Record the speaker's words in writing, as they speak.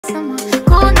simmer.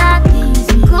 Cool not please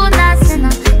me, cool not simmer.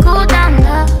 Cool down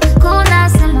love, cool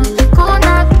not simmer. Cool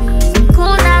not please me,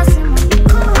 cool not simmer.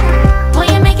 Boy,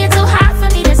 you make it too hot for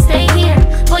me to stay here.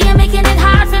 Boy, you're making it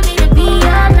hard for me to be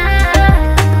your man.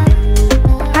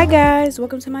 Hi guys,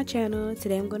 welcome to my channel.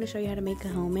 Today I'm going to show you how to make a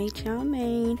homemade chow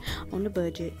mein on the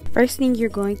budget. First thing you're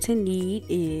going to need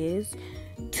is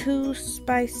 2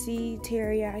 spicy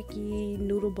teriyaki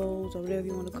noodle bowls, or whatever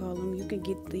you want to call them. You can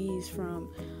get these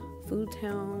from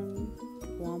Foodtown,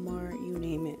 Walmart, you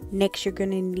name it. Next, you're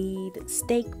going to need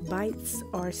steak bites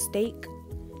or steak,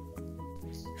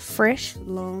 fresh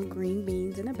long green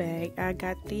beans in a bag. I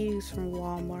got these from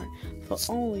Walmart for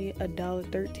only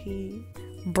 $1.13.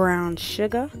 Brown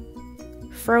sugar,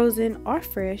 frozen or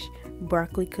fresh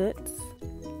broccoli cuts,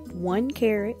 1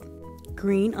 carrot,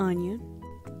 green onion,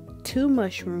 2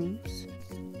 mushrooms,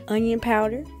 onion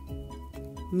powder,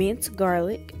 minced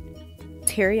garlic,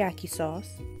 teriyaki sauce,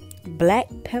 black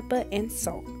pepper, and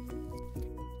salt.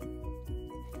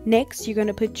 Next, you're going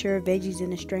to put your veggies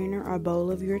in a strainer or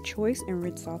bowl of your choice and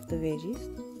rinse off the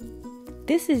veggies.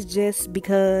 This is just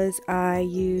because I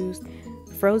used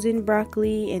frozen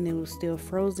broccoli and it was still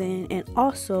frozen, and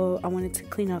also I wanted to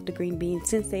clean off the green beans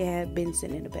since they had been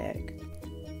sitting in a bag.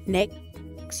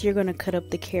 Next, you're going to cut up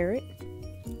the carrot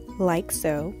like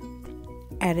so,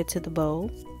 add it to the bowl.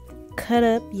 Cut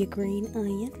up your green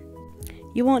onion.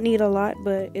 You won't need a lot,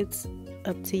 but it's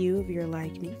up to you if you're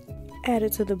liking it. Add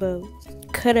it to the bowl.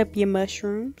 Cut up your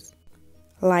mushrooms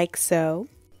like so,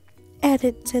 add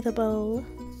it to the bowl.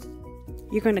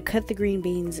 You're going to cut the green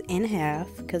beans in half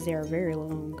because they are very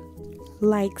long,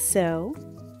 like so.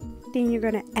 Then you're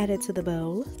going to add it to the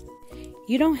bowl.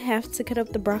 You don't have to cut up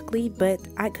the broccoli, but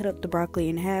I cut up the broccoli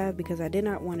in half because I did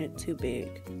not want it too big,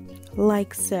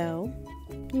 like so.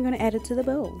 You're going to add it to the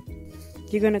bowl.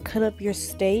 You're going to cut up your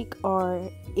steak, or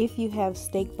if you have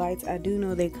steak bites, I do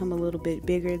know they come a little bit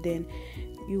bigger than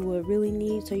you would really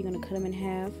need, so you're going to cut them in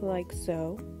half like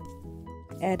so.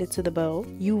 Add it to the bowl.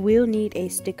 You will need a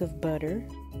stick of butter,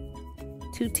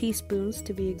 2 teaspoons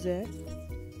to be exact.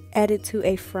 Add it to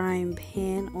a frying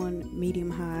pan on medium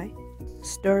high.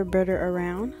 Stir butter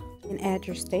around and add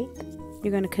your steak.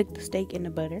 You're going to cook the steak in the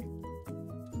butter.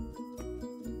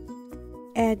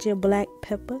 Add your black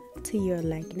pepper to your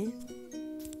liking.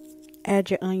 Add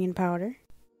your onion powder.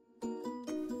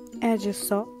 Add your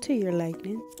salt to your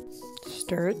liking.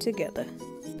 Stir it together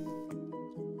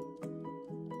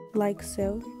like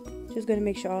so. Just going to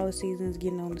make sure all the seasonings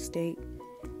getting on the steak.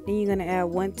 Then you're going to add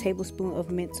 1 tablespoon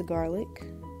of minced garlic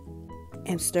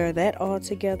and stir that all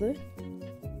together.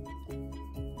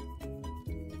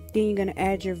 Then you're going to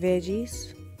add your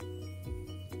veggies.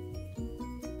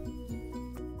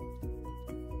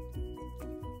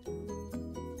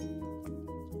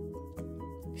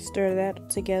 Stir that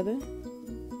together.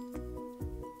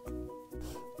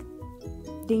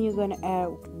 Then you're going to add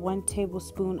 1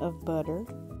 tablespoon of butter,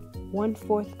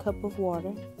 1/4 cup of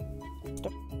water.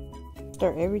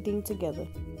 Stir everything together.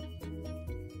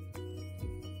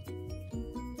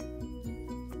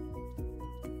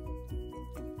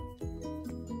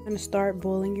 I'm going to start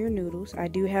boiling your noodles. I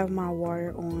do have my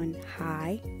water on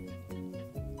high.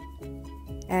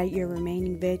 Add your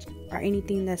remaining veg or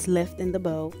anything that's left in the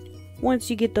bowl. Once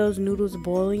you get those noodles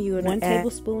boiling, you're going to add 1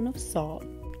 tablespoon of salt,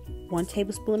 1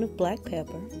 tablespoon of black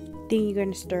pepper. Then you're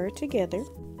going to stir it together.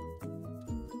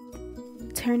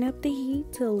 Turn up the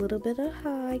heat to a little bit of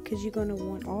high because you're going to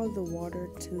want all the water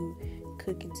to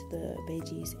cook into the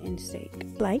veggies and steak.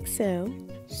 Like so.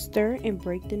 Stir and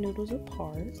break the noodles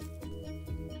apart.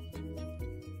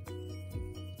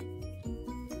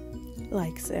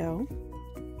 Like so.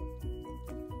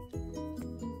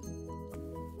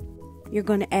 You're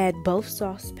going to add both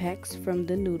sauce packs from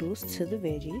the noodles to the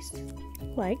veggies,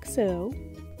 like so.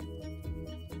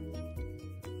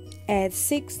 Add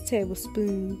 6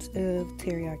 tablespoons of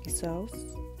teriyaki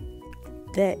sauce.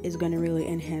 That is going to really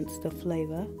enhance the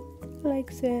flavor,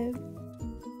 like so.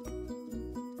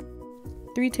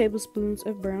 3 tablespoons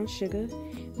of brown sugar,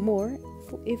 more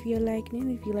if you like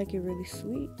it really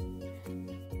sweet.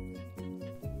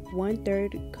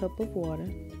 1/3 cup of water.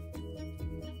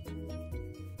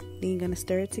 Then you're going to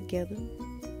stir it together.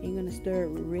 You're going to stir it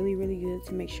really, really good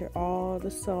to make sure all the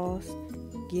sauce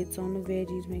gets on the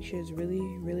veggies. Make sure it's really,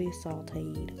 really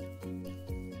sauteed.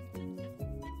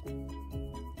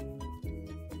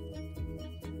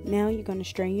 Now you're going to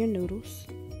strain your noodles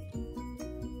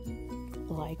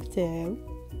like so.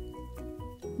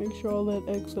 Make sure all that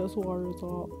excess water is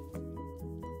off.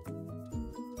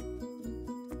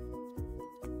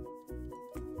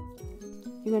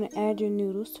 You're going to add your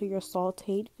noodles to your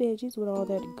sauteed veggies with all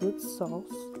that good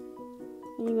sauce.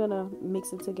 And you're gonna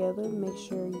mix it together. Make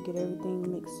sure you get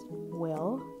everything mixed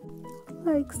well,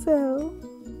 like so.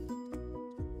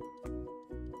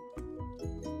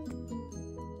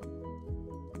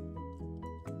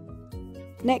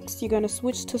 Next, you're going to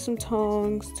switch to some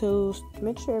tongs to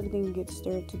make sure everything gets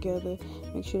stirred together.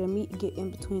 Make sure the meat get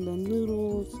in between the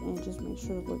noodles and just make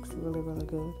sure it looks really, really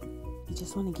good. You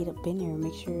just want to get up in there and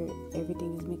make sure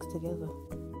everything is mixed together.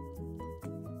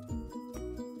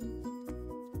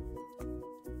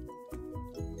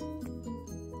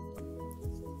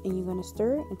 And you're going to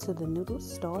stir it until the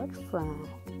noodles start frying.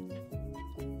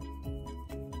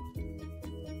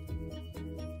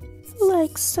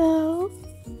 Like so.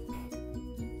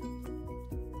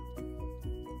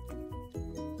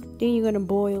 Then you're going to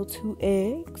boil 2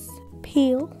 eggs,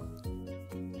 peel.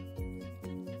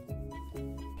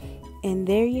 And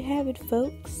there you have it,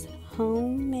 folks.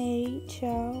 Homemade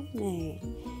chow mein.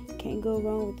 Can't go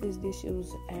wrong with this dish. It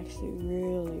was actually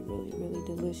really, really, really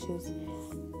delicious.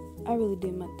 I really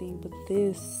did my thing with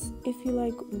this. If you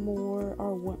like more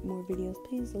or want more videos,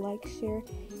 please like, share,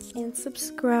 and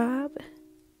subscribe.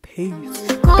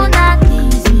 Peace.